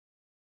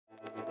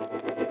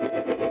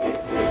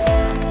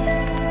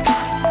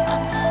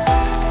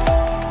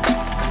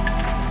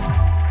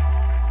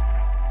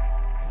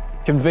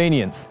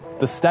Convenience,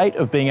 the state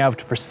of being able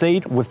to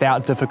proceed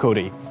without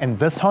difficulty. And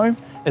this home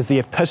is the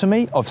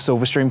epitome of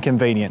Silverstream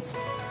convenience.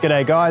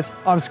 G'day guys,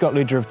 I'm Scott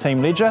Ledger of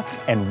Team Ledger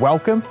and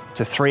welcome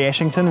to 3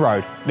 Ashington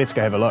Road. Let's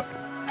go have a look.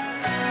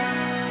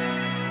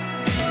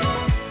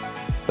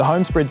 The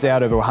home spreads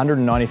out over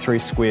 193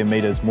 square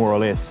metres more or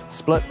less,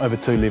 split over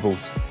 2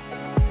 levels.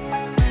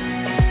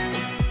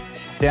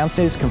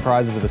 Downstairs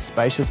comprises of a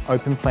spacious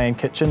open plan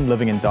kitchen,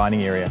 living and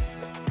dining area.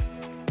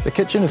 The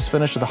kitchen is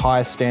finished to the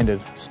highest standard,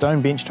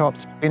 stone bench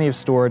tops, plenty of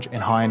storage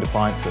and high-end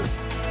appliances.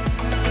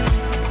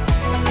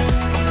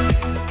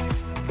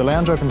 The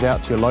lounge opens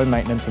out to your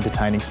low-maintenance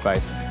entertaining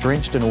space,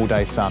 drenched in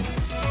all-day sun.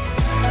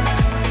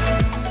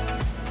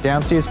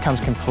 Downstairs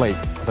comes complete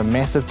with a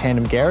massive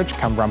tandem garage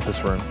come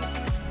rumpus room.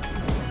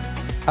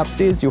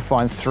 Upstairs you'll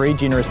find 3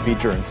 generous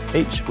bedrooms,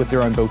 each with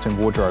their own built-in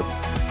wardrobe.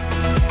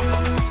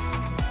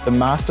 The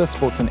master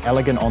sports an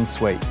elegant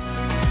ensuite.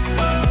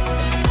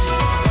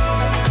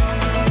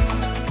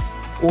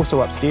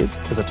 Also upstairs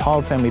is a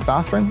tiled family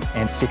bathroom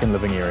and second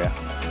living area.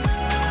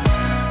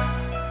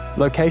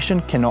 Location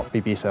cannot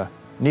be better.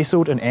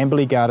 Nestled in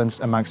Amberley Gardens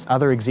amongst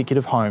other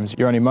executive homes,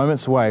 you're only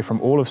moments away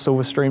from all of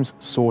Silverstream's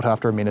sought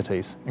after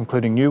amenities,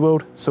 including New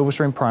World,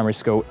 Silverstream Primary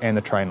School and the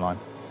train line.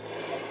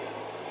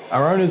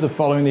 Our owners are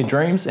following their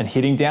dreams and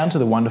heading down to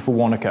the wonderful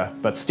Wanaka,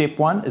 but step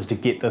 1 is to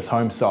get this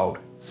home sold.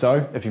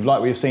 So if you've liked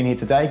what you've seen here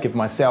today, give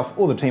myself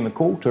or the team a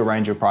call to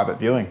arrange your private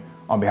viewing.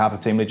 On behalf of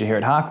Team Ledger here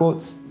at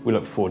Harcourts, we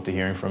look forward to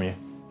hearing from you.